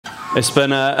It's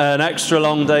been an extra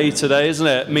long day today, isn't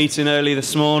it? Meeting early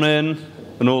this morning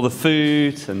and all the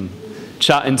food and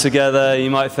chatting together. You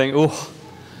might think, oh,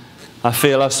 I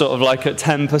feel I'm sort of like at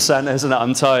 10%, isn't it?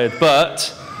 I'm tired.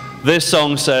 But this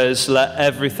song says, let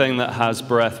everything that has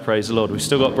breath praise the Lord. We've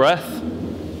still got breath,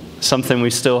 something we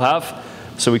still have,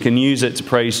 so we can use it to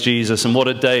praise Jesus. And what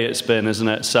a day it's been, isn't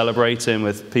it? Celebrating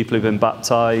with people who've been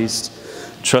baptized,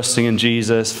 trusting in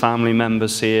Jesus, family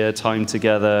members here, time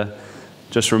together,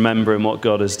 just remembering what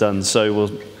God has done. So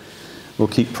we'll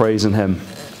keep praising him.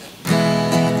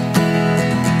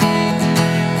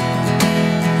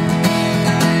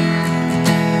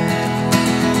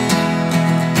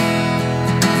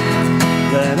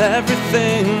 Let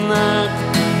everything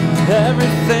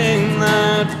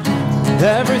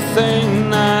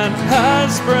that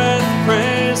has breath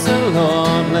praise the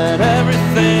Lord. Let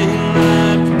everything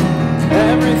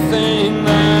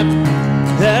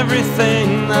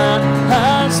that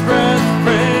has breath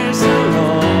praise the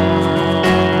Lord.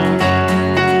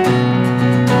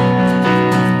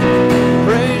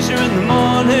 Praise you in the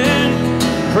morning,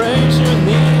 praise you in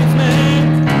the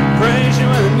evening, praise you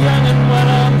when I'm young and when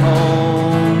I'm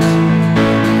old.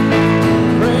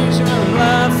 Praise you when I'm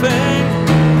laughing,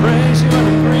 praise you when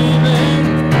I'm grieving,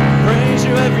 praise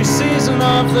you every season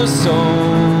of the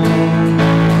soul.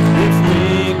 If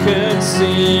we could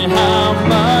see how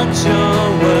much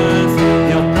you're worth,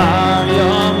 your power,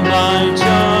 your might,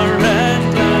 your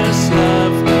endless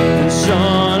love, and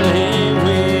surely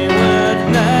we would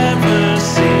never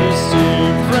cease to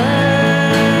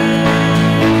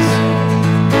praise.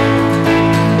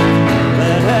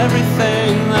 Let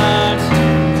everything that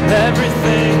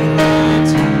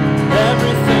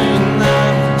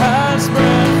has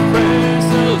breath praise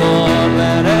the Lord.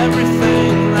 Let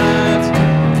everything that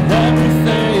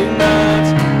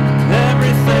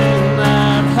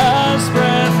has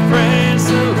breath praise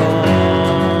the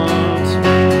Lord.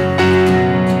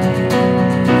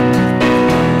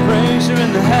 Praise you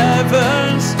in the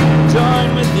heavens,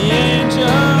 join with the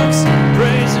angels,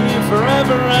 praising you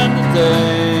forever and a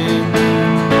day.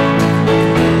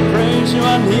 Praise you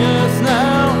on the earth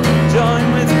now,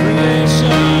 join with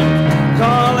creation,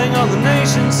 calling all the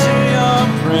nations to your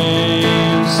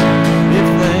praise. If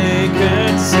they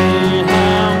could see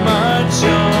how much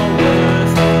you're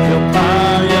worth, your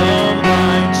power, your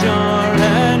might, your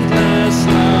endless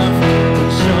love,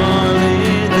 but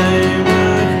surely they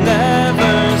would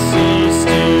never cease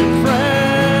to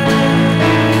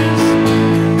praise.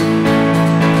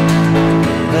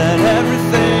 Let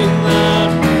everything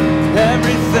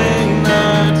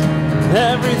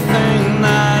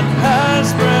that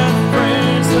has breath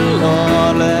praise the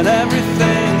Lord. Let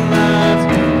everything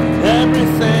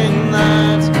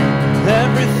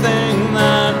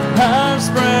that has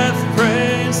breath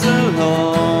praise the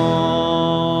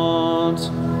Lord.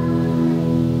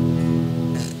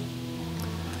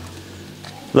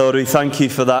 Lord, we thank you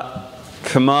for that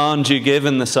command you give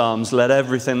in the Psalms. Let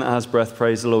everything that has breath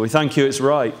praise the Lord. We thank you it's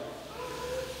right.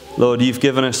 Lord, you've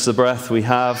given us the breath we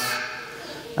have,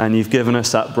 and you've given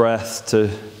us that breath to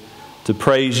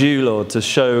praise you, Lord, to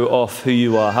show off who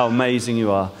you are, how amazing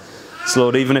you are. So,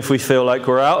 Lord, even if we feel like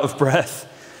we're out of breath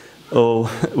or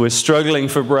we're struggling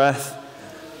for breath,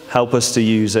 help us to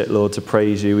use it, Lord, to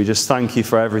praise you. We just thank you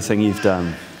for everything you've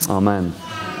done. Amen.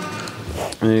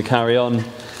 I'm going to carry on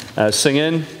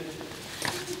singing.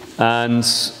 And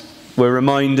we're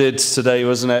reminded today,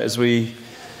 wasn't it, as we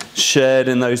shared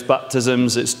in those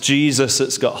baptisms, it's Jesus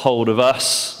that's got hold of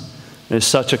us. It's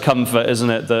such a comfort, isn't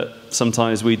it, that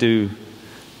sometimes we do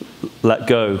let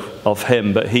go of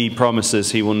him, but he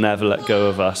promises he will never let go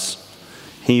of us.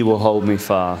 He will hold me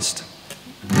fast.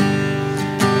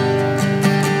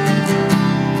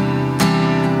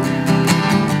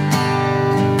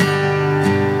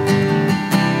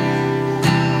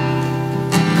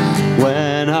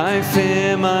 When I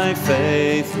fear my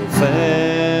faith will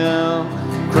fail,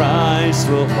 Christ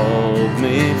will hold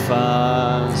me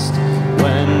fast.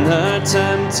 When the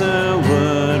tempter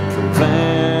would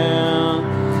prevail,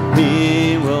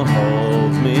 he will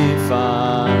hold me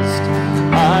fast.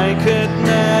 I could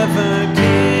never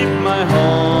keep my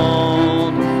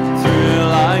hold through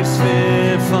life's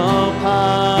fearful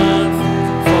path,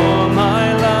 for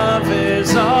my love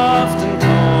is often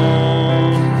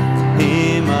cold.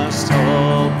 He must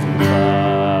hold me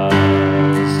fast.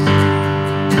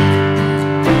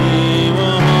 He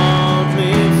will hold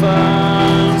me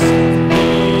fast.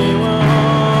 He will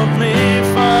hold me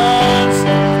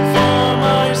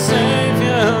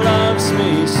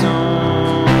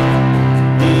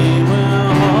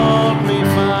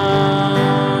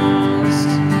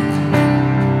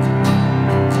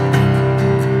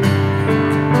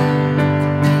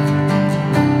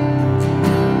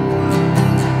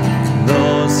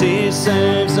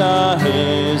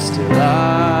His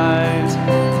delight.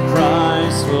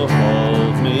 Christ will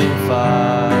hold me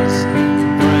fast,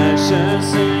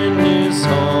 precious in His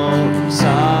holy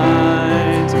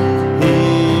sight.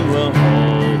 He will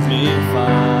hold me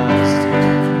fast.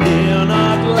 He'll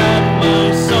not let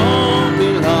my soul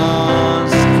be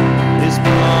lost. His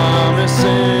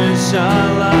promises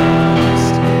shall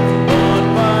last, bought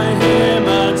by Him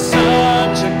at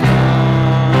such a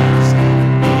cost.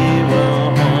 He will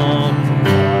hold me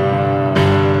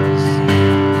fast.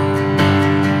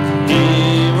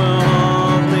 He will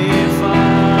hold me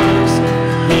fast.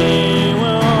 He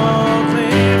will hold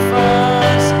me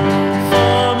fast.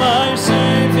 For my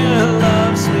Savior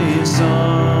loves me so.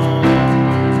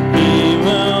 He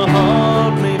will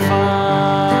hold me fast.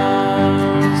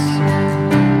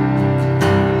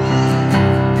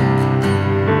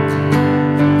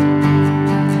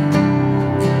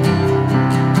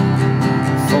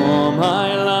 For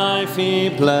my life He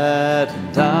bled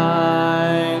and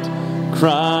died.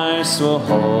 Christ will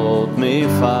hold me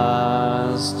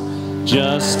fast.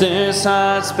 Justice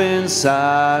has been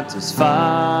satisfied.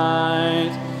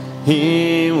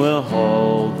 He will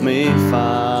hold me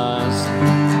fast.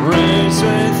 Raised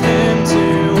with Him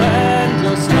to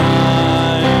endless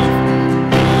life.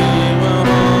 He will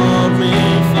hold me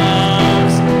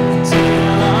fast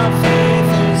till our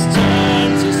faith is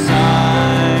turned to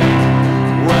sight.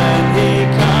 When He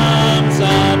comes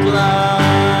at last,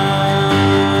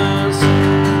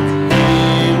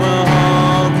 He will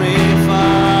hold me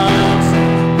fast.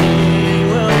 He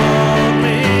will hold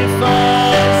me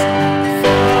fast.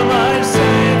 For my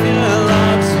Savior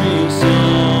loves me so.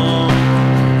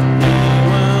 He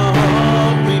will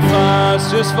hold me fast.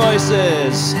 Just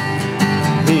voices.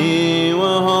 He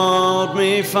will hold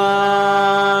me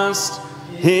fast.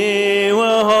 He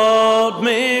will hold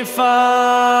me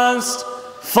fast.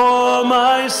 For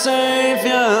my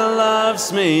Savior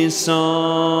loves me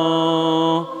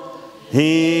so.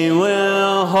 He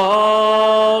will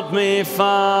hold me fast.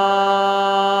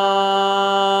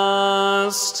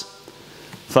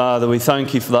 Father, we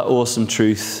thank You for that awesome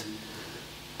truth.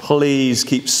 Please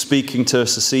keep speaking to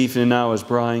us this evening now as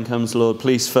Brian comes, Lord.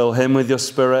 Please fill him with Your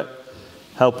Spirit.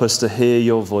 Help us to hear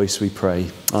Your voice, we pray.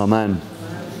 Amen.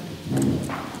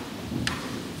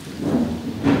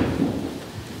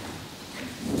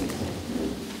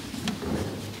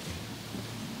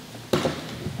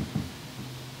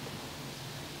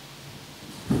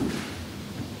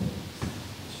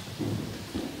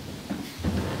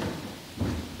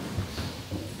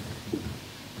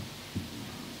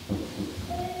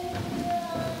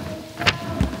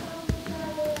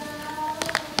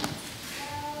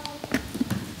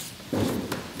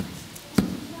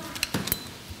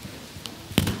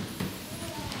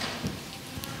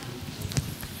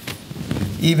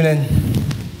 Evening.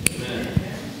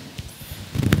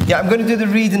 Yeah, I'm going to do the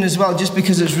reading as well, just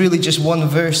because it's really just one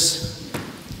verse.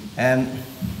 And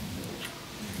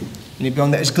you'll be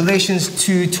on there. It's Galatians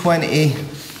 2:20.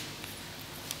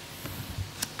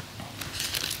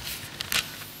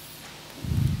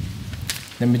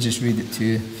 Let me just read it to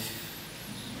you.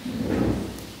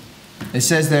 It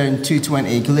says there in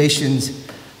 2:20, Galatians,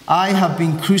 I have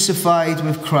been crucified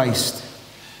with Christ.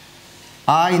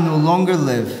 I no longer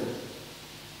live,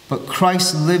 but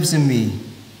Christ lives in me.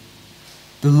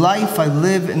 The life I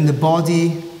live in the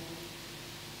body,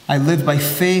 I live by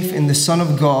faith in the Son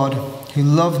of God, who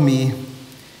loved me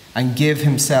and gave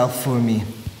Himself for me.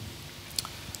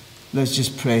 Let's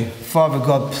just pray. Father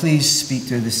God, please speak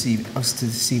to us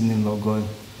this evening, Lord God.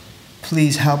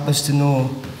 Please help us to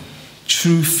know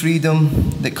true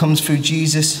freedom that comes through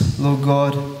Jesus, Lord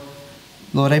God.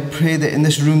 Lord, I pray that in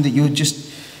this room that You'll just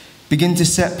begin to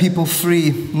set people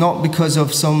free, not because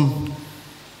of some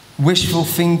wishful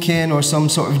thinking or some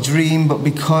sort of dream, but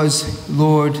because,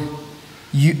 Lord,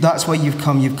 that's why You've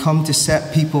come. You've come to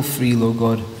set people free, Lord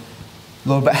God.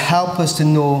 Lord, but help us to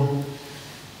know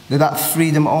that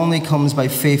freedom only comes by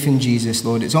faith in Jesus,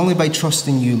 Lord. It's only by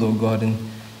trusting You, Lord God. And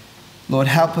Lord,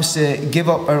 help us to give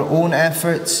up our own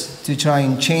efforts to try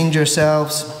and change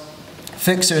ourselves,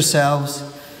 fix ourselves,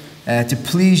 to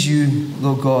please You,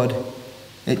 Lord God.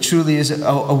 It truly is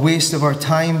a waste of our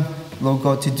time, Lord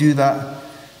God, to do that.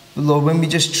 But Lord, when we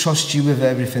just trust You with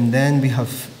everything, then we have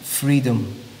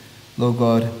freedom, Lord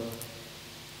God.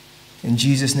 In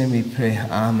Jesus' name we pray.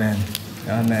 Amen.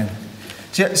 Amen.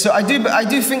 So I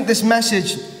do think this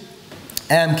message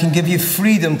can give you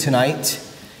freedom tonight.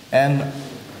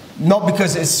 Not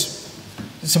because it's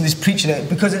somebody's preaching it,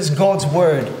 because it's God's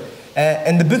word.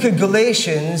 In the book of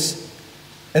Galatians,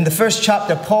 in the first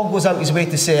chapter, Paul goes out his way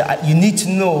to say, you need to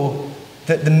know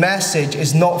that the message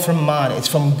is not from man, it's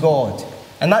from God.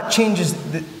 And that changes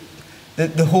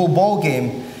the whole ball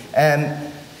game.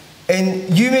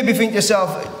 And you maybe think to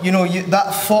yourself,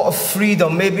 that thought of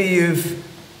freedom, maybe you've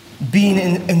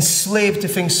been enslaved to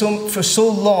things for so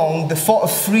long, the thought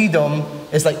of freedom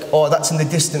is like, oh, that's in the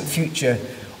distant future.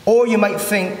 Or you might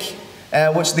think,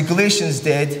 which the Galatians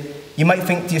did, you might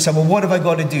think to yourself, well, what have I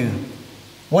got to do?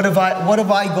 What have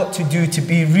I got to do to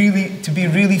be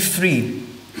really free?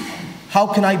 How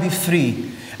can I be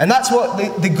free? And that's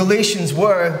what the Galatians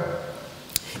were.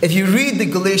 If you read the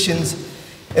Galatians,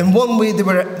 in one way they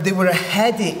were a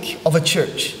headache of a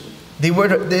church. They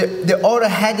are a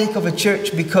headache of a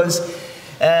church because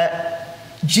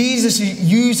Jesus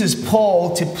uses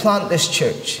Paul to plant this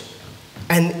church.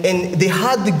 And they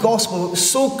had the gospel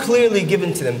so clearly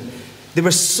given to them.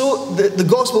 The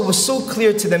gospel was so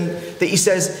clear to them that he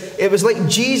says, it was like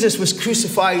Jesus was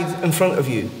crucified in front of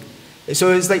you.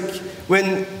 So it's like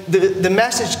when the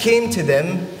message came to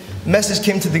them, message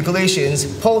came to the Galatians,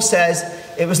 Paul says,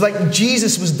 it was like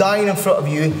Jesus was dying in front of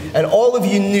you, and all of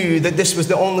you knew that this was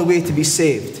the only way to be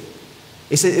saved.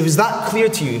 He said it was that clear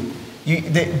to you,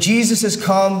 that Jesus has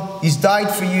come, he's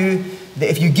died for you, that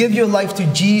if you give your life to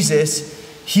Jesus,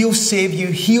 he'll save you,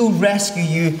 he'll rescue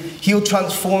you, he'll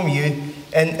transform you,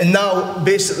 and now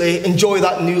basically enjoy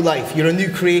that new life. You're a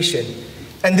new creation.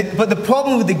 But the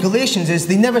problem with the Galatians is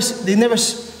they never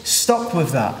stuck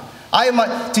with that.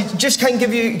 To just kind of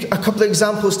give you a couple of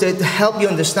examples to help you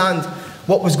understand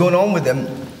what was going on with them.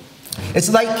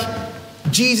 It's like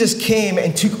Jesus came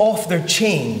and took off their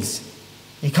chains.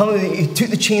 He took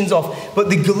the chains off. But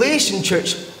the Galatian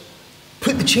church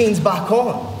put the chains back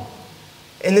on.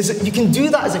 And you can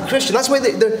do that as a Christian. That's why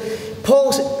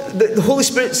the Holy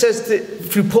Spirit says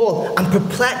through Paul, I'm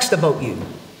perplexed about you.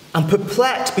 I'm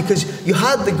perplexed because you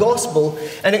had the gospel.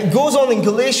 And it goes on in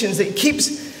Galatians, it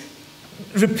keeps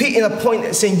repeating a point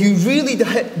that's saying you really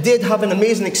did have an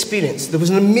amazing experience. There was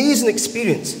an amazing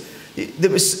experience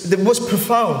that was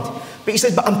profound. But he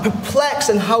says, but I'm perplexed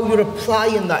in how you're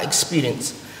applying that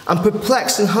experience. I'm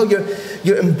perplexed in how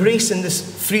you're embracing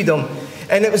this freedom.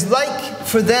 And it was like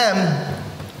for them,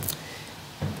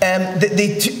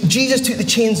 Jesus took the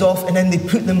chains off and then they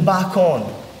put them back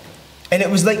on. And it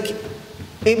was like,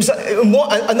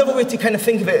 another way to kind of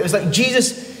think of it was like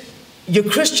Jesus, your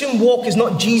Christian walk is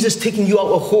not Jesus taking you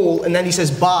out a hole and then he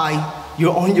says, bye,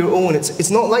 you're on your own. It's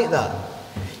not like that.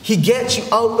 He gets you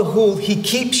out the hole, he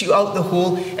keeps you out the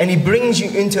hole, and he brings you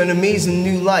into an amazing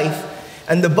new life.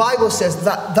 And the Bible says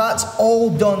that that's all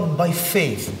done by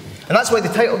faith. And that's why the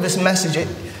title of this message,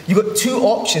 you've got two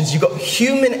options. You've got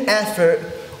human effort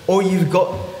or you've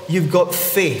got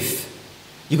faith.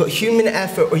 You've got human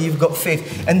effort or you've got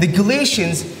faith. And the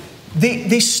Galatians,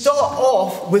 they start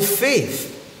off with faith.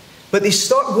 But they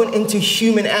start going into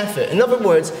human effort. In other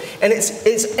words, and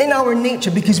it's in our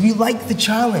nature because we like the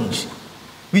challenge.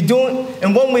 We don't,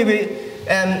 in one way, we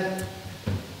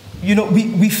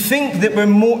think that we're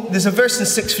more, there's a verse in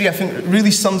 6:3 I think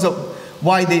really sums up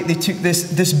why they took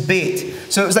this bait.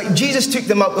 So it was like Jesus took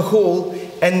them out the hole,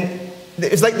 and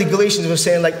it's like the Galatians were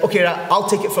saying like, okay, I'll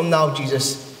take it from now,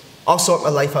 Jesus. I'll sort my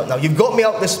life out now. You've got me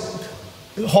out this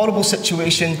horrible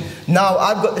situation. Now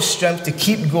I've got the strength to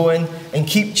keep going and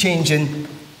keep changing.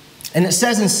 And it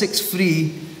says in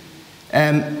 6:3,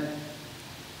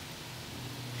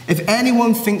 if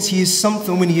anyone thinks he is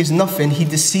something when he is nothing, he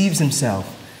deceives himself.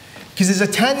 Because there's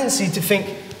a tendency to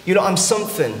think, I'm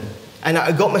something. And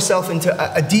I got myself into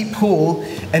a deep hole,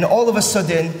 and all of a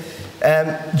sudden,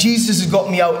 Jesus has got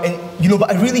me out, and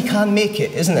but I really can make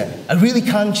it, isn't it? I really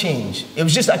can change. It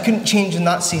was just I couldn't change in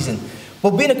that season.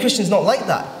 Well, being a Christian is not like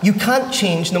that. You can't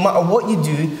change no matter what you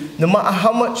do, no matter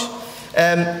how much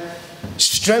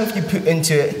strength you put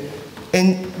into it.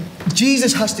 And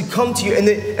Jesus has to come to you.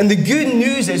 And the good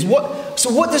news is, what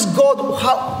does God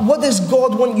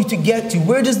want you to get to?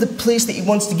 Where does the place that he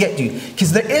wants to get to?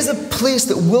 Because there is a place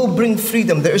that will bring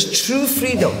freedom. There is true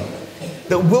freedom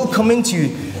that will come into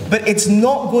you. But it's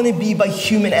not going to be by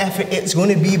human effort. It's going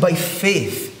to be by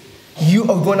faith. You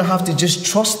are going to have to just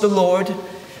trust the Lord.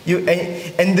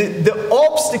 And the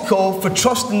obstacle for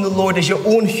trusting the Lord is your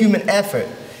own human effort.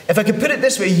 If I could put it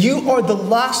this way, you are the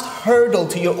last hurdle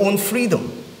to your own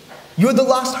freedom. You're the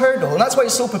last hurdle, and that's why you're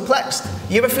so perplexed.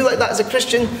 You ever feel like that as a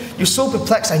Christian? You're so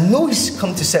perplexed. I know he's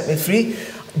come to set me free.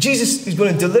 Jesus is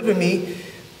going to deliver me,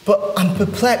 but I'm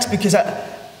perplexed because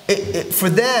for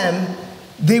them,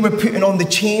 they were putting on the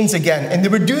chains again, and they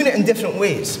were doing it in different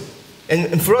ways.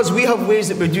 And for us, we have ways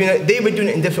that we're doing it. They were doing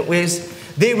it in different ways.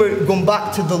 They were going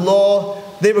back to the law.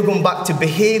 They were going back to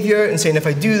behavior and saying, if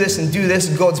I do this and do this,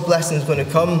 God's blessing is going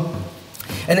to come.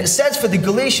 And it says for the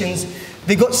Galatians,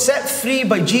 they got set free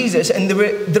by Jesus, and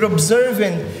they're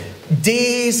observing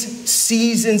days,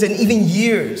 seasons, and even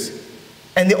years.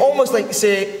 And they almost like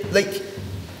say, like,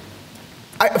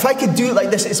 if I could do it like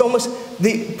this, it's almost,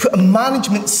 they put a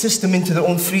management system into their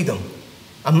own freedom.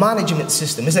 A management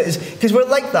system, isn't it? Because we're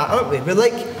like that, aren't we? We're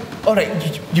like, all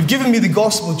right, you've given me the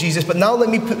gospel, Jesus, but now let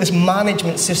me put this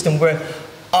management system where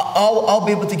I'll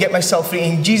be able to get myself free.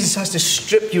 And Jesus has to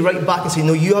strip you right back and say,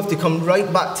 no, you have to come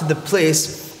right back to the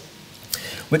place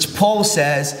which Paul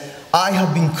says, I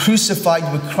have been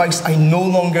crucified with Christ, I no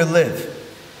longer live.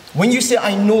 When you say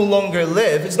I no longer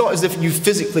live, it's not as if you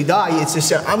physically die. It's just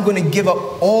saying I'm going to give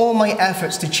up all my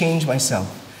efforts to change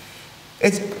myself.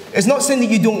 It's not saying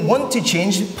that you don't want to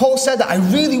change. Paul said that I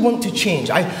really want to change.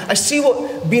 I see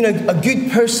what being a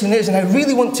good person is, and I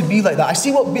really want to be like that. I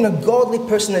see what being a godly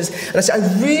person is, and I say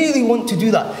I really want to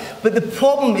do that. But the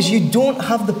problem is you don't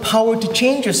have the power to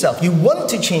change yourself. You want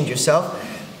to change yourself,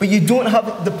 but you don't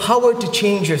have the power to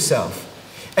change yourself.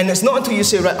 And it's not until you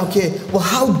say, right, okay, well,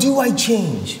 how do I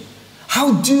change?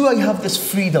 How do I have this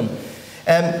freedom?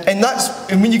 And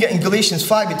when you get in Galatians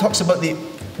 5, it talks about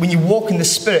when you walk in the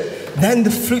Spirit, then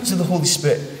the fruits of the Holy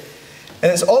Spirit.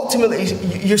 And it's ultimately,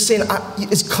 you're saying,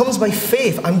 it comes by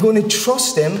faith. I'm going to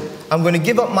trust Him. I'm going to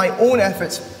give up my own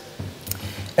efforts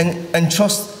and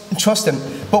trust Him.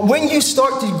 But when you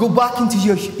start to go back into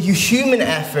your human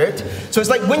effort, so it's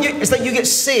like you get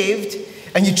saved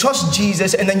and you trust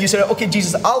Jesus, and then you say, okay,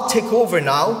 Jesus, I'll take over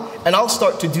now and I'll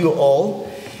start to do it all.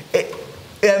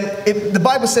 The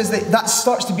Bible says that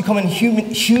starts to become a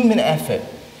human effort.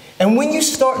 And when you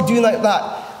start doing like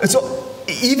that,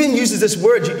 it even uses this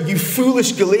word, you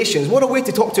foolish Galatians. What a way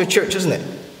to talk to a church, isn't it?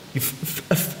 You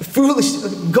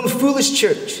become a foolish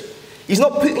church. He's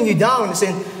not putting you down and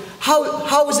saying,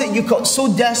 how is it you got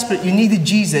so desperate you needed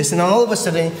Jesus, and then all of a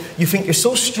sudden you think you're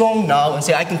so strong now and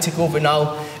say, I can take over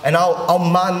now and I'll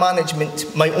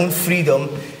management my own freedom.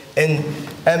 And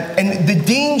the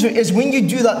danger is when you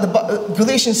do that,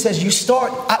 Galatians says you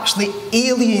start actually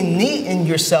alienating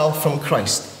yourself from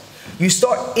Christ. You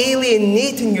start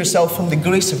alienating yourself from the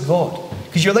grace of God.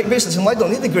 Because you're like basically saying, well, I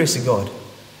don't need the grace of God.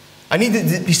 I need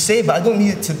it to be saved, but I don't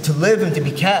need it to live and to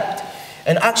be kept.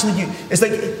 And actually, it's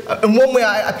like, in one way,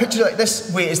 I picture it like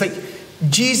this way. It's like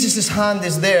Jesus' hand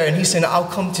is there, and He's saying, I'll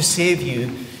come to save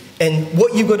you. And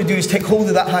what you've got to do is take hold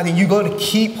of that hand, and you've got to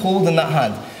keep holding that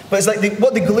hand. But it's like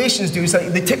what the Galatians do is like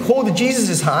they take hold of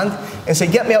Jesus' hand and say,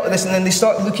 get me out of this, and then they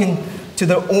start looking to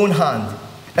their own hand.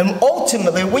 And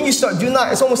ultimately, when you start doing that,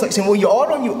 it's almost like saying, well, you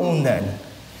are on your own then.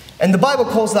 And the Bible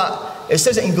calls that, it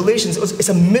says it in Galatians, it's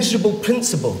a miserable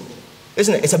principle,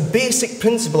 isn't it? It's a basic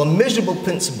principle, a miserable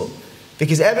principle,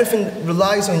 because everything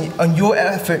relies on your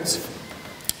efforts.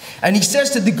 And he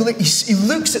says to the Galatians, he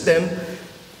looks at them,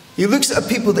 he looks at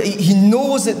people that he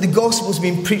knows that the gospel is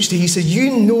being preached to. He says, you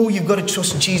know you've got to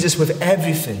trust Jesus with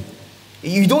everything.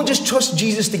 You don't just trust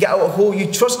Jesus to get out of a hole,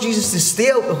 you trust Jesus to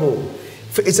stay out of the hole.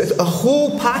 It's a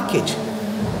whole package.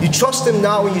 You trust Him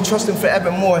now and you trust Him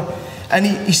forevermore. And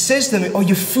he says to them, oh,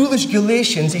 you foolish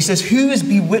Galatians, he says, who has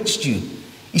bewitched you?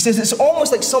 He says, it's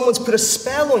almost like someone's put a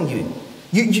spell on you.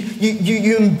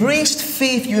 You embraced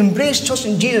faith, you embraced trust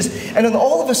in Jesus, and then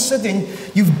all of a sudden,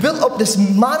 you've built up this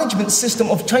management system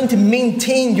of trying to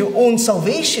maintain your own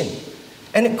salvation.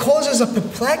 And it causes a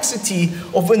perplexity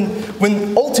of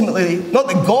when ultimately, not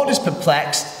that God is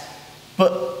perplexed,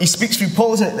 but He speaks through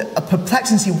Paul, isn't it? A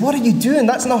perplexity. What are you doing?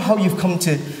 That's not how you've come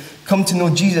to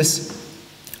know Jesus.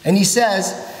 And he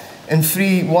says in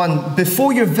 3:1,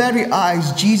 before your very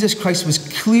eyes, Jesus Christ was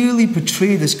clearly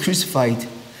portrayed as crucified.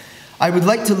 I would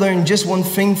like to learn just one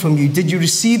thing from you. Did you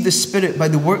receive the Spirit by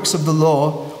the works of the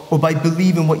law or by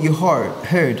believing what you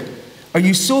heard? Are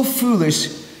you so foolish?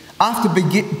 After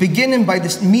beginning by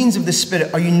the means of the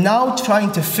Spirit, are you now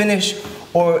trying to finish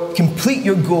or complete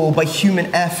your goal by human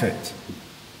effort?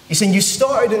 He's saying you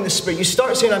started in the Spirit. You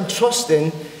start saying, I'm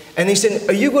trusting. And he's saying,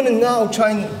 are you going to now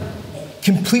try and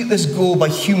complete this goal by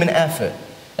human effort?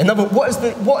 In other words,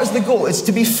 what is the goal? It's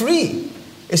to be free.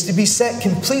 It's to be set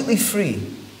completely free.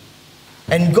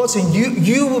 And God's saying,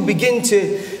 you will begin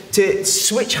to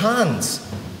switch hands.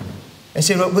 And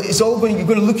say, well, you're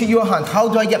going to look at your hand. How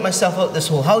do I get myself out of this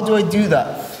hole? How do I do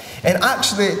that? And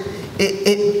actually,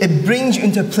 it brings you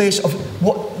into a place of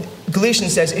what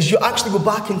Galatians says is you actually go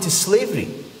back into slavery.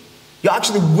 You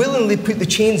actually willingly put the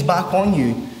chains back on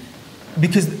you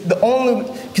because the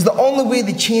only way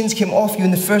the chains came off you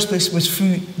in the first place was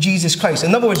through Jesus Christ.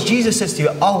 In other words, Jesus says to you,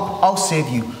 I'll save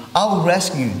you. I'll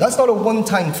rescue you. That's not a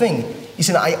one-time thing. He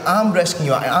said, I am rescuing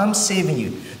you. I am saving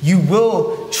you. You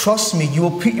will trust me. You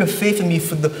will put your faith in me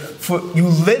for you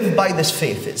live by this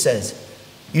faith, it says.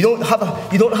 You don't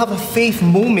have a faith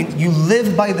moment. You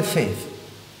live by the faith.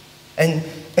 And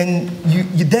then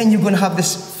you're going to have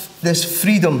this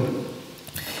freedom.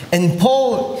 And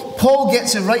Paul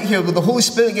gets it right here, but the Holy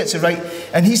Spirit gets it right.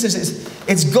 And he says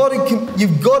you've got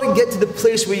to get to the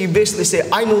place where you basically say,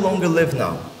 I no longer live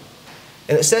now.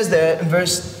 And it says there in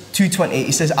verse 2:28,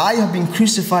 he says, I have been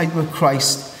crucified with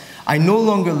Christ. I no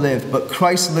longer live, but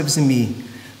Christ lives in me.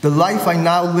 The life I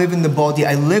now live in the body,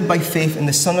 I live by faith in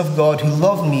the Son of God who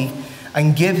loved me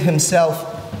and gave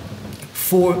himself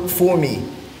for me.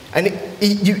 And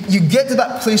you get to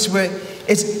that place where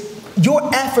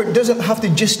your effort doesn't have to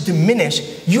just diminish.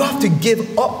 You have to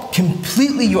give up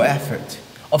completely your effort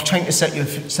of trying to set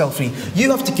yourself free.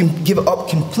 You have to give it up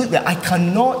completely. I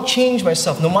cannot change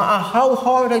myself, no matter how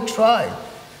hard I try.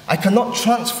 I cannot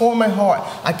transform my heart.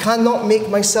 I cannot make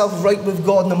myself right with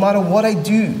God, no matter what I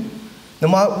do, no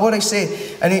matter what I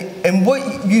say. And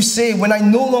what you say, when I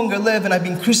no longer live and I've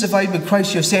been crucified with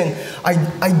Christ, you're saying,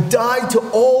 I died to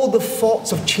all the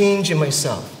thoughts of change in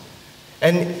myself.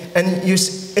 And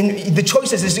the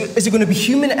choice is it going to be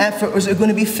human effort or is it going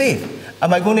to be faith?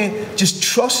 Am I going to just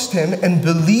trust him and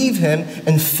believe him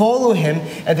and follow him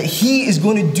and that he is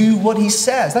going to do what he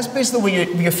says? That's basically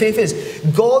what your faith is.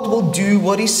 God will do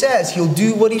what he says. He'll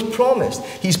do what he's promised.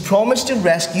 He's promised to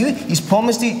rescue. He's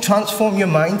promised to transform your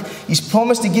mind. He's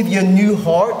promised to give you a new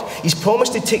heart. He's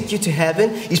promised to take you to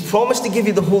heaven. He's promised to give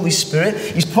you the Holy Spirit.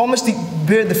 He's promised to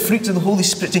bear the fruits of the Holy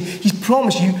Spirit. He's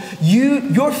promised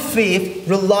your faith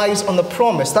relies on the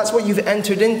promise. That's what you've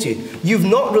entered into. You've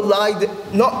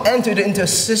not entered into a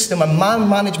system, a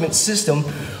man-management system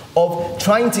of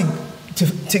trying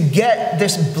to get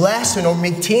this blessing or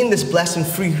maintain this blessing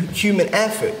through human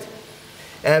effort.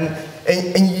 And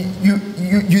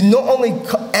you not only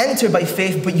enter by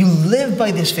faith, but you live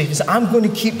by this faith. It's, I'm going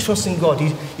to keep trusting God.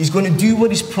 He's going to do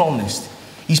what he's promised.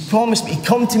 He's promised me. He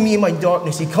come to me in my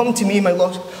darkness. He come to me in my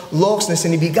lostness.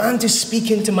 And he began to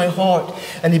speak into my heart.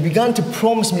 And he began to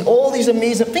promise me all these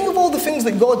amazing... Think of all the things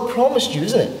that God promised you,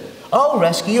 isn't it? I'll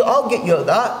rescue you. I'll get you out of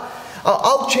that.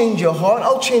 I'll change your heart.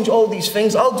 I'll change all these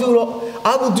things. I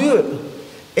will do it.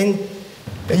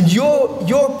 And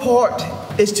your part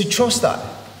is to trust that.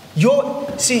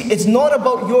 See, it's not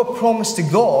about your promise to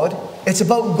God. It's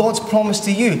about God's promise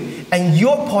to you. And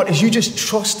your part is you just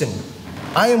trust him.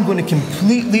 I am going to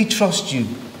completely trust you.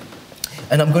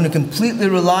 And I'm going to completely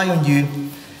rely on you.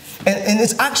 And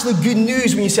it's actually good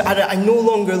news when you say, I no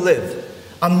longer live.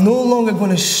 I'm no longer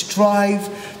going to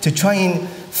strive to try and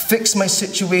fix my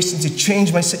situation, to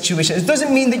change my situation. It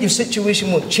doesn't mean that your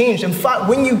situation won't change. In fact,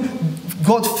 when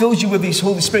God fills you with his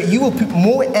Holy Spirit, you will put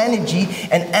more energy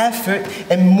and effort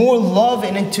and more love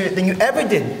into it than you ever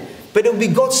did. But it will be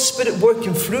God's Spirit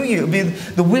working through you. It will be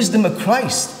the wisdom of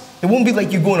Christ. It won't be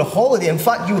like you go on a holiday. In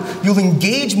fact, you'll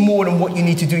engage more in what you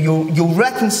need to do. You'll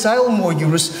reconcile more.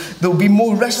 There'll be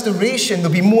more restoration.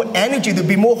 There'll be more energy. There'll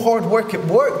be more hard work at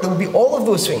work. There'll be all of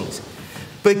those things.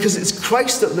 Because it's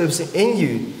Christ that lives in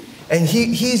you. And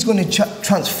he's going to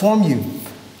transform you.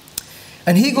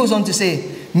 And he goes on to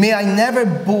say, may I never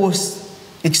boast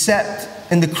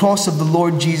except in the cross of the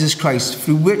Lord Jesus Christ,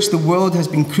 through which the world has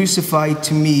been crucified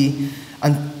to me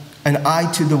and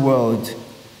I to the world.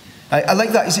 I like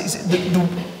that.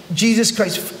 Jesus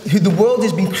Christ, who the world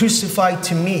has been crucified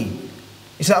to me.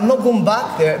 He said, I'm not going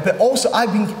back there, but also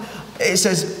it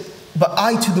says, but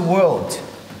I to the world.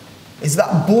 It's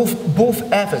that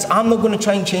both efforts. I'm not going to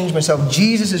try and change myself.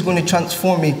 Jesus is going to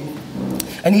transform me.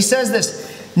 And he says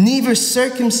this, neither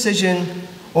circumcision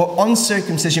or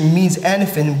uncircumcision means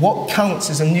anything. What counts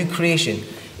is a new creation.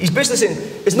 He's basically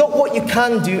saying, it's not what you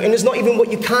can do, and it's not even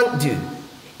what you can't do.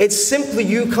 It's simply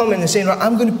you coming and saying, right,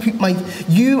 I'm going to put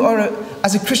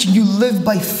as a Christian, you live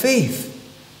by faith.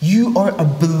 You are a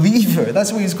believer.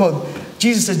 That's what he's called.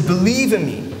 Jesus says, believe in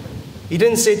me. He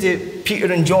didn't say to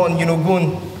Peter and John, go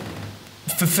and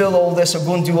fulfill all this or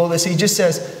go and do all this. He just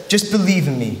says, just believe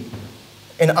in me.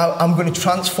 And I'm going to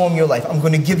transform your life. I'm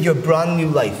going to give you a brand new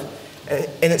life.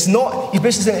 And it's not, he's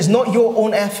basically saying, it's not your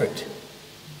own effort.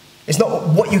 It's not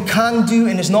what you can do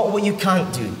and it's not what you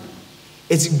can't do.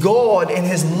 It's God in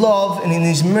his love and in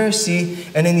his mercy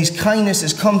and in his kindness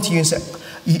has come to you and said,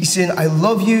 he's saying, I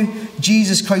love you.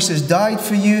 Jesus Christ has died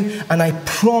for you. And I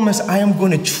promise I am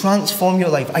going to transform your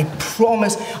life. I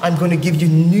promise I'm going to give you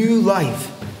new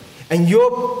life. And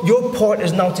your part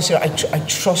is now to say, I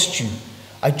trust you.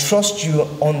 I trust you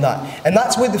on that. And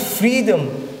that's where the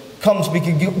freedom comes,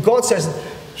 because God says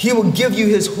he will give you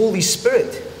his Holy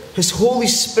Spirit. His Holy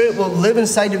Spirit will live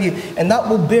inside of you, and that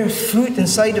will bear fruit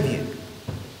inside of you.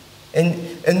 And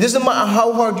it doesn't matter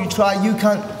how hard you try, you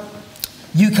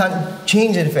can't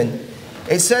change anything.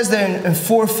 It says there in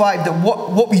 4:5 that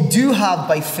what we do have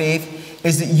by faith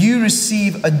is that you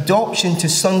receive adoption to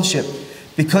sonship,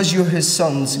 because you're his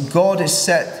sons, God has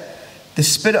set the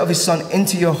Spirit of his Son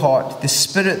into your heart, the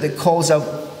Spirit that calls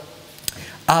out,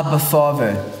 Abba,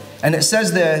 Father. And it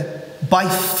says there, by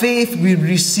faith we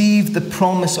receive the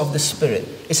promise of the Spirit.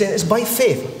 It's saying it's by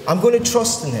faith. I'm going to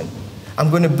trust in him.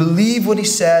 I'm going to believe what he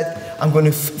said. I'm going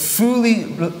to fully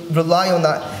rely on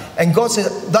that. And God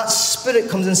says that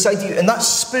Spirit comes inside you, and that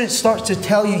Spirit starts to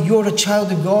tell you you're a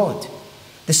child of God.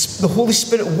 The Holy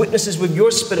Spirit witnesses with your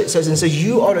spirit, says, and says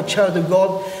you are a child of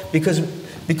God because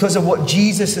of what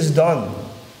Jesus has done.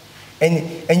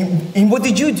 And what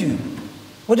did you do?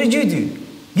 What did you do?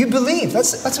 You believed.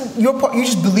 That's your part. You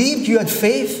just believed. You had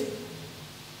faith.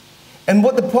 And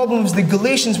what the problem was, the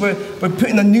Galatians were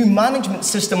putting a new management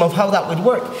system of how that would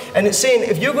work. And it's saying,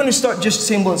 if you're going to start just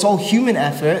saying, well, it's all human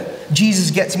effort,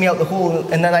 Jesus gets me out the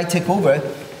hole and then I take over,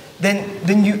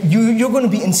 then you're going to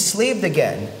be enslaved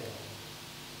again.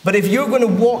 But if you're going to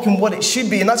walk in what it should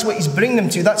be, and that's what he's bringing them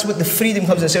to, that's what the freedom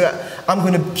comes in. Say, I'm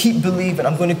going to keep believing.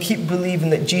 I'm going to keep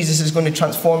believing that Jesus is going to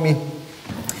transform me.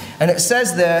 And it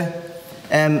says there,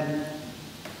 in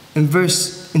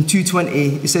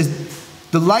 2:20, it says,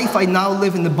 the life I now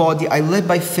live in the body, I live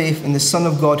by faith in the Son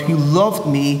of God who loved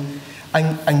me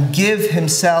and gave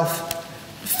himself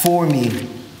for me.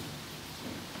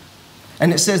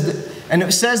 And it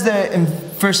says there in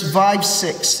verse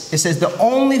 5-6, it says the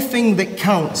only thing that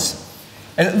counts.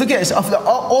 And look at this, after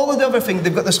all of the other things,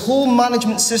 they've got this whole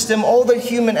management system, all their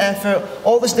human effort,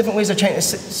 all these different ways they're trying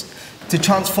to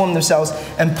transform themselves.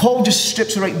 And Paul just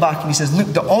strips right back and he says, look,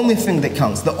 the only thing that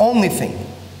counts, the only thing.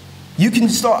 You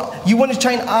want to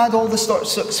try and add all this sort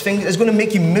of things, it's going to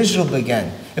make you miserable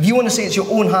again. If you want to say it's your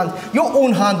own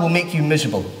hand will make you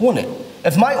miserable, won't it?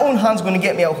 If my own hand's going to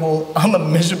get me out of a hole, I'm a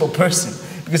miserable person.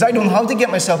 Because I don't know how to get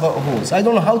myself out of holes. I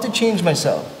don't know how to change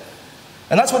myself.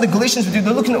 And that's what the Galatians would do.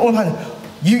 They're looking at their own hand.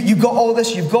 You got all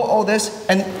this, you've got all this.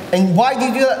 And why do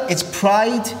you do that? It's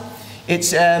pride.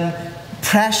 It's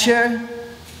pressure.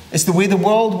 It's the way the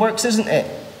world works, isn't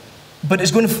it? But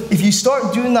it's going to, if you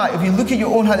start doing that, if you look at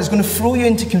your own hand, it's going to throw you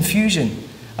into confusion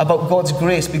about God's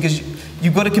grace, because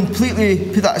you've got to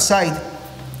completely put that aside.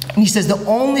 And he says the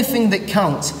only thing that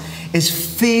counts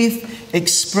is faith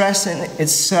expressing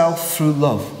itself through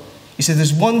love. He said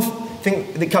there's one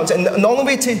thing that counts. And the only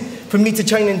way for me to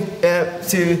try and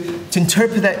to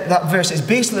interpret that verse is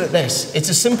basically like this. It's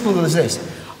as simple as this.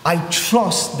 I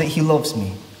trust that he loves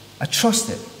me. I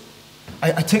trust it.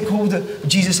 I take hold of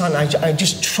Jesus' hand and I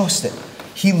just trust it.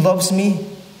 He loves me.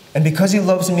 And because he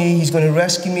loves me, he's going to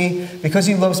rescue me. Because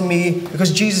he loves me,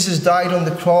 because Jesus has died on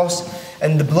the cross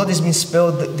and the blood has been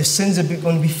spilled, the sins are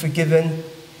going to be forgiven.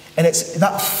 And it's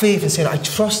that faith and saying, I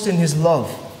trust in his love.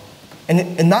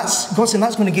 And that's, God saying,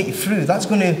 that's going to get you through. That's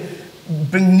going to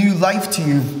bring new life to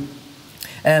you.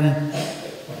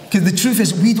 Because the truth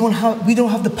is, we don't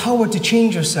have the power to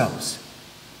change ourselves,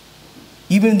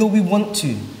 even though we want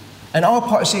to. And our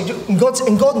part is saying, and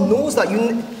God knows that.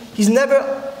 He's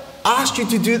never asked you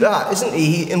to do that, isn't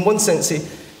he? In one sense,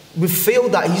 we've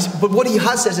failed that. But what he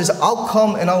has said is, I'll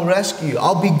come and I'll rescue you.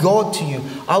 I'll be God to you.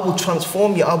 I will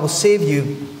transform you. I will save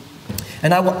you.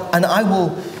 And I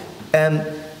will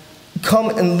come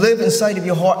and live inside of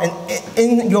your heart. And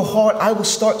in your heart, I will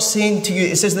start saying to you,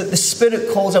 it says that the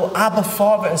Spirit calls out, Abba,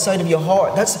 Father, inside of your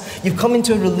heart. You've come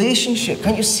into a relationship.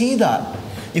 Can't you see that?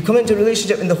 You come into a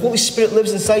relationship and the Holy Spirit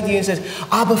lives inside you and says,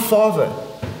 Abba, Father.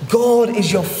 God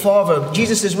is your Father.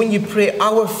 Jesus says, when you pray,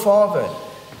 our Father.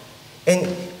 And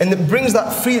it brings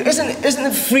that freedom. Isn't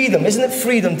it freedom? Isn't it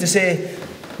freedom to say,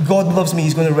 God loves me,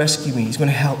 he's going to rescue me, he's going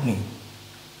to help me.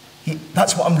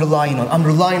 That's what I'm relying on. I'm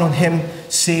relying on him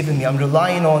saving me. I'm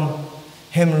relying on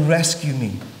him rescuing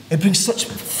me. It brings such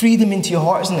freedom into your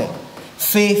heart, isn't it?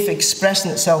 Faith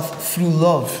expressing itself through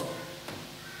love.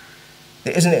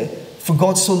 Isn't it? For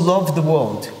God so loved the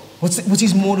world. What's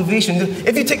his motivation?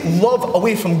 If you take love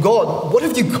away from God, what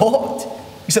have you got?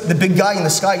 Except the big guy in the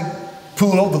sky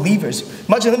pulling all the levers.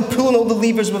 Imagine him pulling all the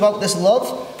levers without this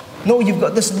love. No, you've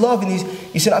got this love, and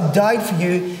he said, I've died for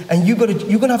you, and you're going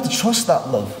to have to trust that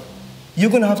love.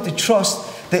 You're going to have to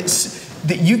trust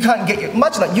that you can't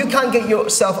imagine that, you can't get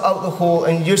yourself out of the hole,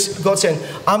 and God's saying,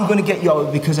 I'm going to get you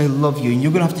out because I love you, and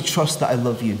you're going to have to trust that I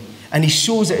love you. And he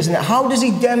shows it, isn't it? How does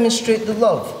he demonstrate the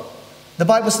love? The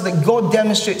Bible says that God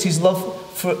demonstrates his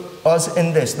love for us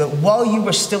in this, that while you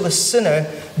were still a sinner,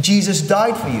 Jesus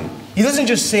died for you. He doesn't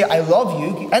just say, I love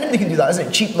you. Anybody can do that, isn't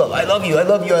it? Cheap love. I love you, I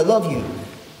love you, I love you.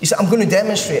 He said, I'm going to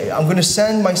demonstrate it. I'm going to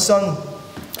send my son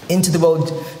into the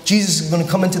world. Jesus is going to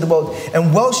come into the world.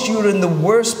 And whilst you're in the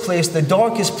worst place, the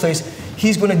darkest place,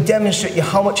 he's going to demonstrate you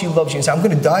how much he loves you. And say, I'm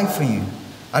going to die for you.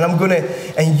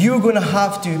 And you're going to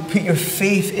have to put your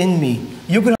faith in me.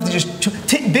 You're going to have to to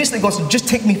just basically God said, just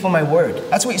take me for my word.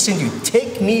 That's what he's saying to you.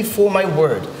 Take me for my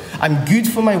word. I'm good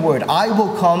for my word. I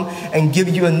will come and give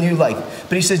you a new life.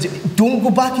 But he says, don't go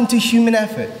back into human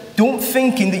effort. Don't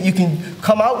thinking that you can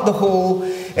come out the hole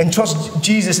and trust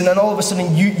Jesus and then all of a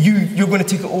sudden you're going to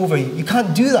take it over. You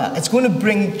can't do that. It's going to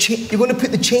bring, you're going to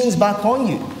put the chains back on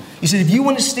you. He said, if you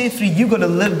want to stay free, you've got to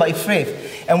live by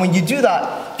faith. And when you do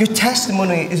that, your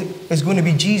testimony is going to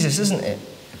be Jesus, isn't it?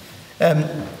 And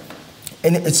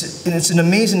it's an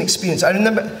amazing experience. I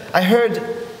remember, I heard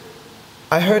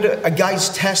a guy's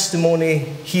testimony.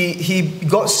 He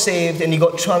got saved and he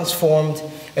got transformed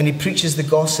and he preaches the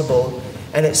gospel.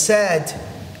 And it said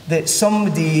that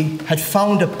somebody had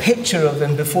found a picture of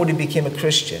him before he became a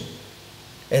Christian.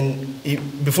 And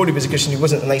before he was a Christian, he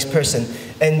wasn't a nice person.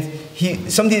 And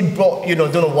somebody had brought,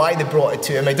 don't know why they brought it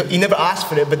to him. He never asked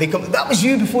for it, but they come, that was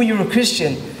you before you were a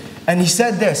Christian. And he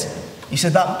said this. He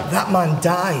said, that man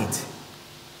died.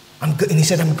 And he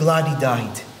said, I'm glad he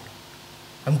died.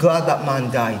 I'm glad that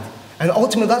man died. And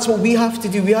ultimately, that's what we have to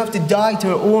do. We have to die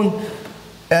to our own,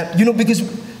 because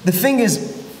the thing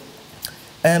is,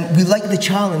 we like the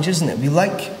challenge, isn't it? We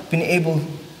like being able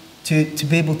to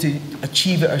be able to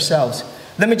achieve it ourselves.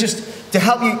 Let me just, to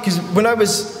help you, because when I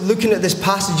was looking at these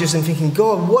passages and thinking,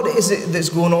 God, what is it that's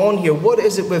going on here? What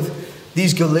is it with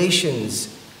these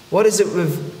Galatians? What is it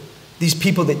with these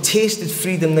people that tasted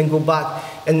freedom then go back?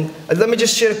 And let me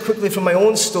just share quickly from my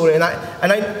own story.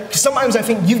 And sometimes I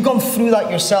think you've gone through that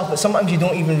yourself, but sometimes you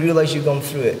don't even realize you've gone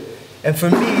through it. And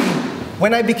for me,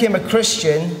 when I became a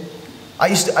Christian, I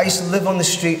used to live on the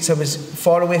streets. I was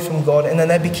far away from God, and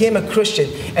then I became a Christian.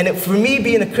 And for me,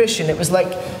 being a Christian, it was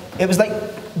like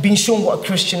being shown what a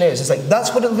Christian is. It's like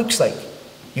that's what it looks like.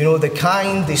 They're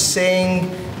kind, they sing,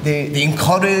 they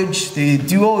encourage, they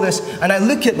do all this. And I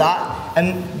look at that,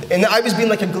 and I was being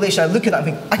like a Galatian. I look at that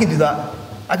and think, I can do that.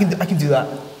 I can do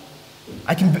that.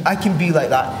 I can be like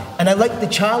that. And I like the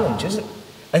challenge, isn't it?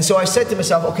 And so I said to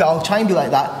myself, okay, I'll try and be like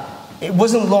that. It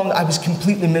wasn't long. I was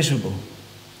completely miserable.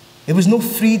 There was no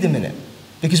freedom in it.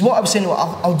 Because what I was saying,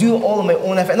 well, I'll do it all on my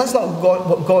own effort. And that's not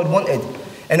what God wanted.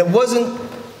 And it wasn't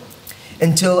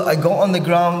until I got on the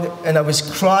ground and I was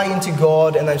crying to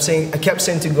God, and I kept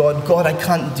saying to God, God, I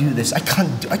can't do this. I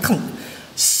can't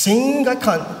sing. I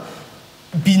can't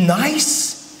be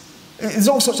nice. There's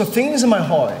all sorts of things in my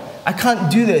heart. I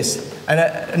can't do this. And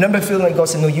I remember feeling like God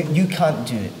said, no, you can't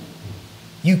do it.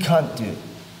 You can't do it.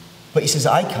 But he says,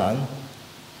 I can.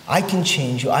 I can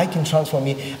change you. I can transform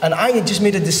you. And I had just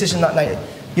made a decision that night.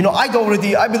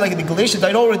 I'd be like the Galatians.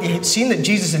 I'd already seen that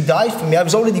Jesus had died for me. I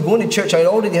was already going to church. I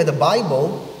already had a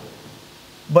Bible.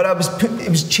 But it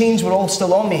was chains were all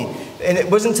still on me. And it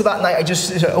wasn't until that night I just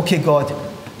said, okay, God,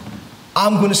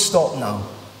 I'm going to stop now.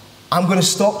 I'm going to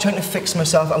stop trying to fix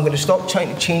myself. I'm going to stop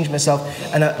trying to change myself.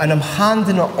 And I'm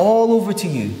handing it all over to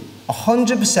you.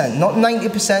 100%, not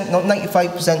 90%, not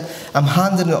 95%. I'm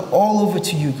handing it all over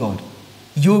to you, God.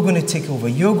 You're going to take over.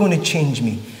 You're going to change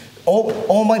me.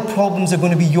 All my problems are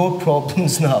going to be your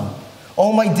problems now.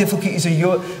 All my difficulties are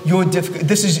your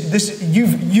difficulties.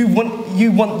 You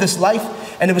want this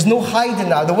life, and there was no hiding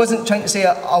now. There wasn't trying to say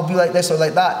I'll be like this or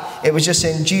like that. It was just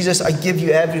saying, Jesus, I give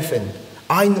you everything.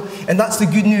 And that's the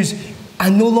good news. I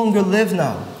no longer live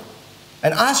now.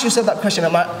 And ask yourself that question: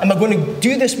 Am I going to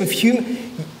do this with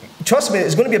human? Trust me,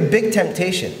 it's going to be a big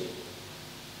temptation.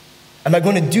 Am I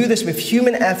going to do this with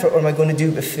human effort, or am I going to do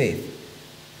it with faith?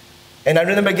 And I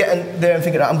remember getting there and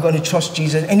thinking, I'm going to trust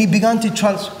Jesus. And he began to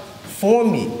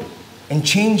transform me and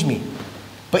change me.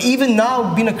 But even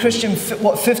now, being a Christian,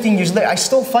 15 years later, I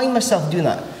still find myself doing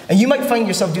that. And you might find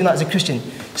yourself doing that as a Christian.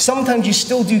 Sometimes you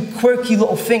still do quirky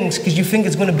little things because you think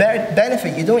it's going to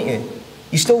benefit you, don't you?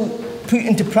 You still put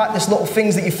into practice little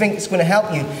things that you think is going to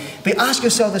help you. But ask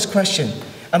yourself this question: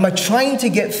 am I trying to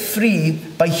get free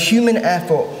by human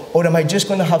effort, or am I just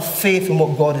going to have faith in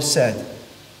what God has said?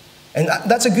 And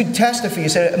that's a good tester for you.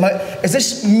 So is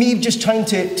this me just trying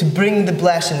to bring the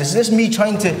blessing? Is this me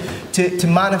trying to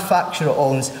manufacture it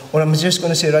all? Or am I just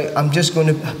going to say, right, I'm just going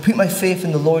to put my faith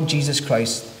in the Lord Jesus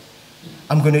Christ.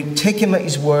 I'm going to take him at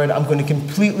his word. I'm going to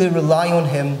completely rely on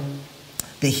him.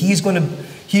 That he's going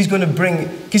to bring,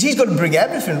 because he's got to bring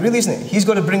everything, really, isn't it? He's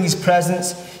got to bring his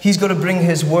presence. He's got to bring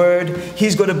his word.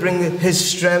 He's got to bring his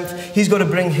strength. He's got to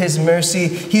bring his mercy.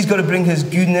 He's got to bring his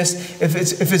goodness. If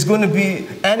it's going to be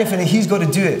anything, he's got to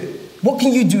do it. What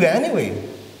can you do anyway,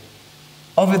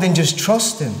 other than just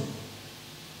trust him?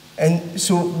 And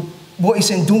so what he's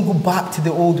saying, don't go back to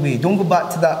the old way. Don't go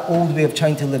back to that old way of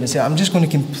trying to live and say, I'm just going to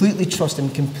completely trust him,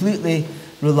 completely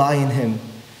rely on him,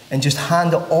 and just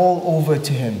hand it all over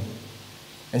to him.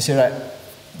 And say, right,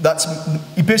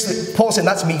 Paul said,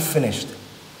 that's me finished.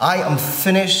 I am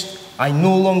finished. I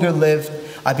no longer live.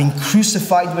 I've been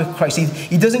crucified with Christ.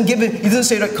 He doesn't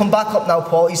say, right, come back up now,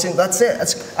 Paul. He's saying, that's it.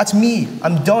 That's me.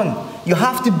 I'm done. You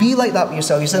have to be like that with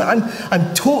yourself. He said,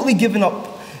 I'm totally giving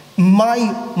up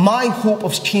my hope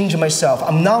of changing myself.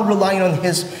 I'm now relying on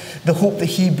the hope that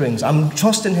he brings. I'm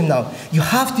trusting him now. You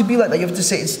have to be like that. You have to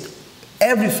say, it's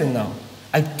everything now.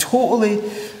 I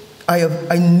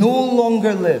no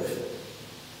longer live.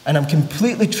 And I'm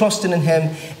completely trusting in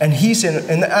him. And he's saying,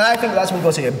 and I think that's when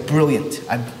God said, brilliant.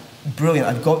 Brilliant,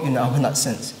 I've got you now in that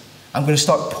sense. I'm going to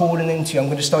start pouring into you.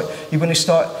 You're going to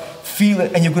start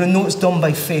feeling, and you're going to know it's done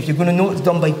by faith. You're going to know it's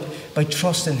done by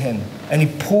trusting him. And he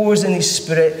pours in his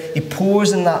spirit, he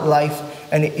pours in that life,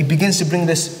 and he begins to bring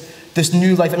this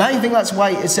new life. And I think that's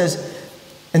why it says,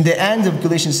 in the end of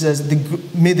Galatians, it says,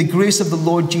 may the grace of the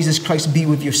Lord Jesus Christ be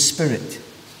with your spirit.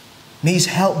 May his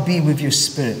help be with your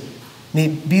spirit. May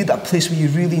it be that place where you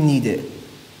really need it.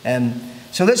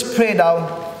 So let's pray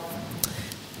now.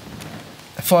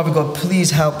 Father God,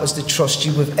 please help us to trust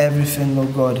you with everything,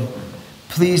 Lord God.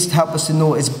 Please help us to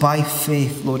know it's by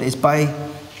faith, Lord. It's by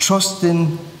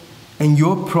trusting in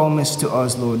your promise to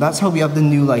us, Lord. That's how we have the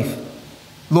new life.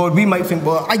 Lord, we might think,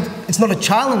 well, it's not a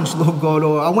challenge, Lord God,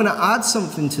 or I want to add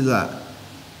something to that.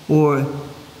 Or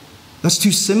that's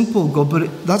too simple, God.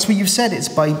 But that's what you've said. It's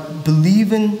by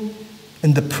believing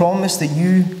in the promise that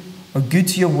you are good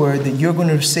to your word, that you're going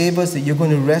to save us, that you're going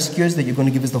to rescue us, that you're going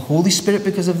to give us the Holy Spirit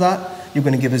because of that. You're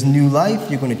going to give us new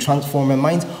life. You're going to transform our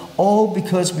minds. All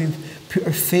because we've put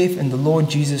our faith in the Lord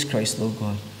Jesus Christ, Lord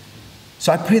God.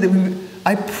 So I pray that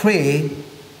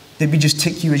we just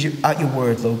take you at your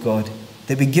word, Lord God.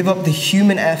 That we give up the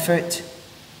human effort,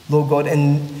 Lord God,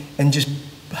 and just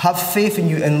have faith in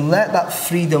you and let that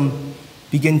freedom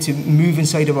begin to move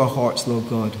inside of our hearts, Lord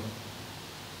God.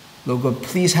 Lord God,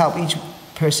 please help each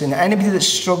person, anybody that's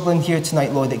struggling here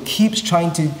tonight, Lord, that keeps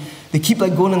they keep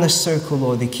like going in this circle,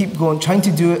 Lord. They keep going, trying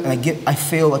to do it, and I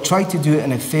fail. I try to do it,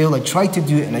 and I fail. I try to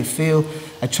do it, and I fail.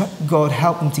 God,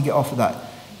 help them to get off of that.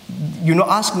 You're not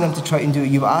asking them to try and do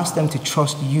it. You've asked them to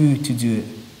trust you to do it.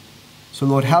 So,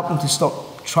 Lord, help them to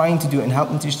stop trying to do it and help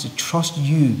them just to trust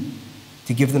you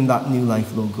to give them that new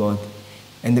life, Lord God.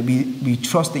 And that we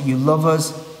trust that you love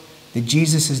us, that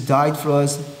Jesus has died for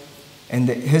us, and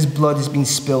that his blood has been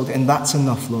spilled, and that's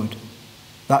enough, Lord.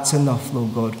 That's enough,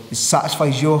 Lord God. It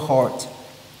satisfies your heart,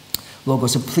 Lord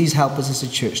God. So please help us as a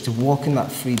church to walk in that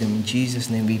freedom. In Jesus'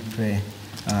 name we pray.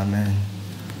 Amen.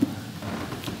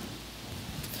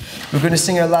 We're going to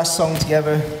sing our last song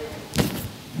together.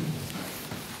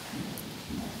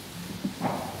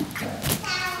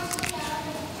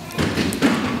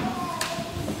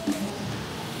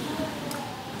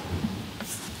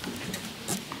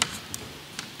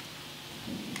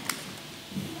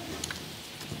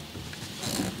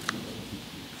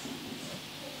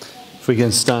 If we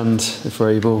can stand, if we're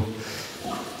able.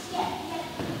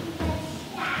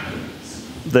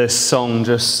 This song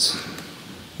just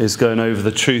is going over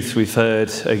the truth we've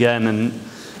heard again, and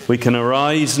we can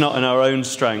arise not in our own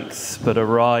strength, but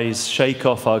arise, shake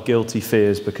off our guilty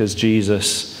fears because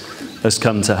Jesus has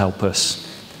come to help us.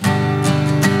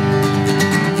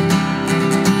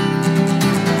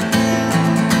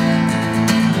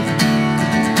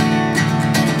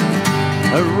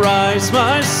 Arise,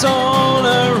 my soul,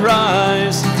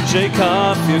 arise, shake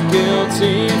off your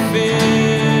guilty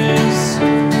fears.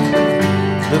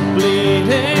 The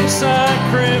bleeding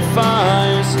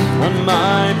sacrifice on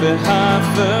my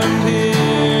behalf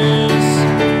appears.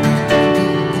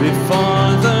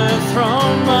 Before the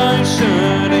throne my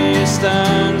surety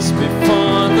stands,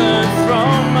 before the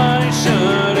throne my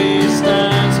surety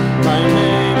stands. My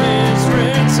name is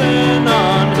written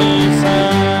on his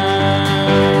hands.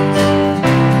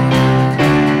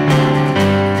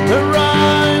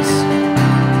 Arise,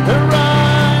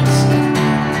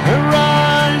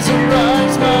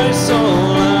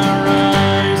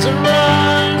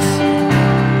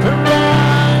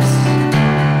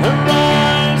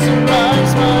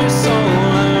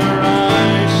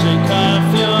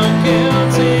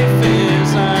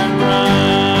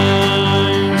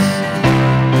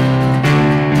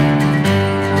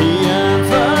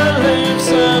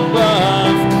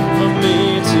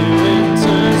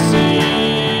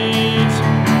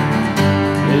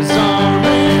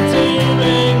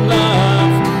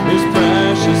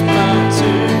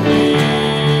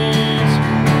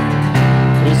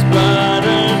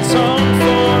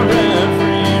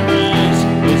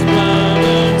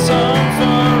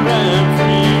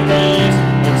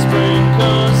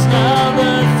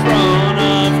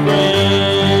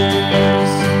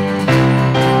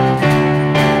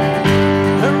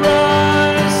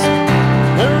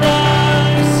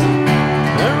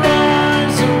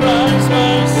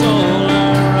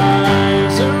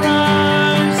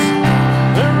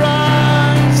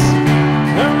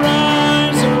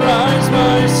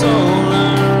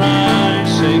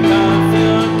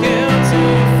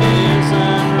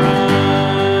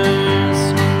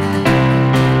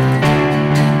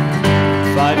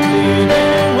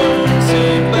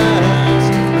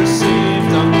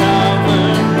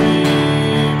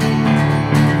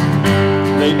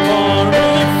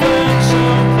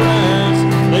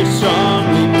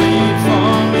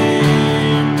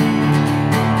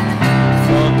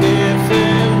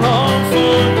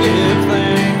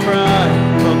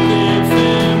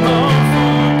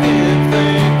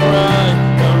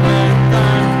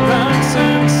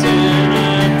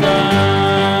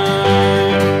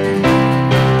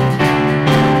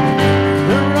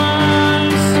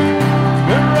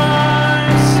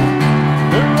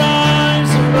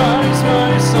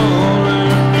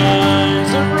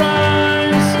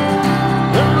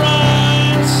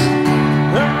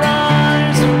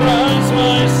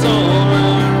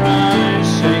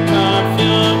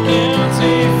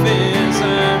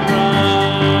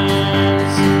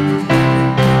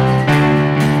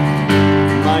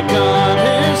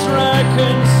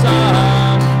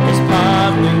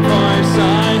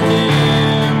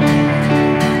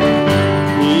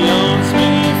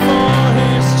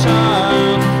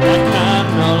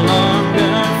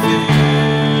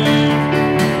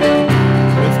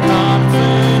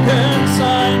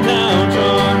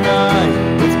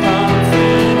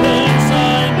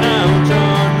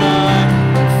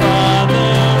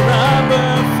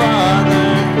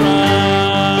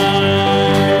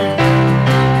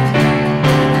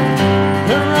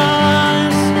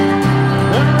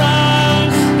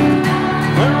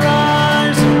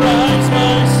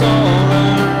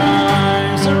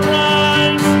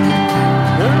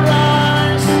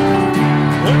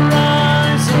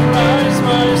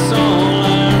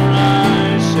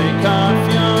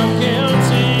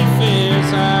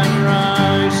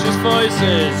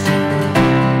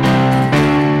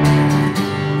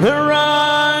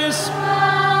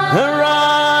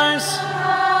 Arise,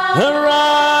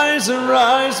 arise,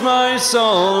 arise, my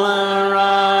soul,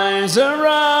 arise,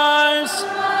 arise,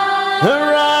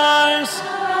 arise,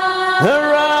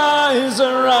 arise,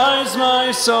 arise,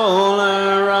 my soul,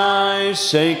 arise,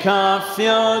 shake off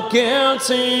your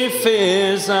guilty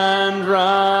fears and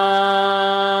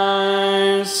rise.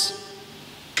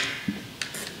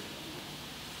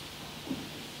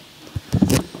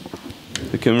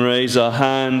 We can raise our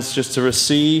hands just to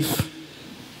receive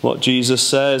what Jesus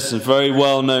says. A very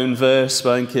well-known verse,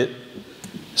 but I think it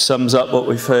sums up what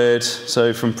we've heard.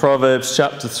 So from Proverbs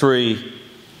chapter 3,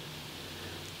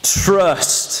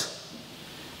 trust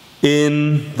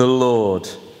in the Lord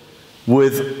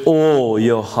with all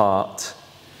your heart,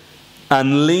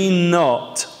 and lean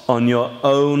not on your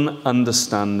own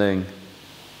understanding.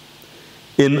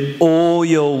 In all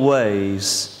your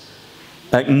ways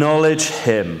acknowledge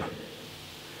him,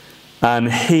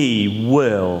 and he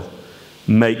will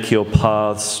make your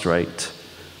paths straight.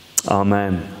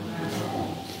 Amen.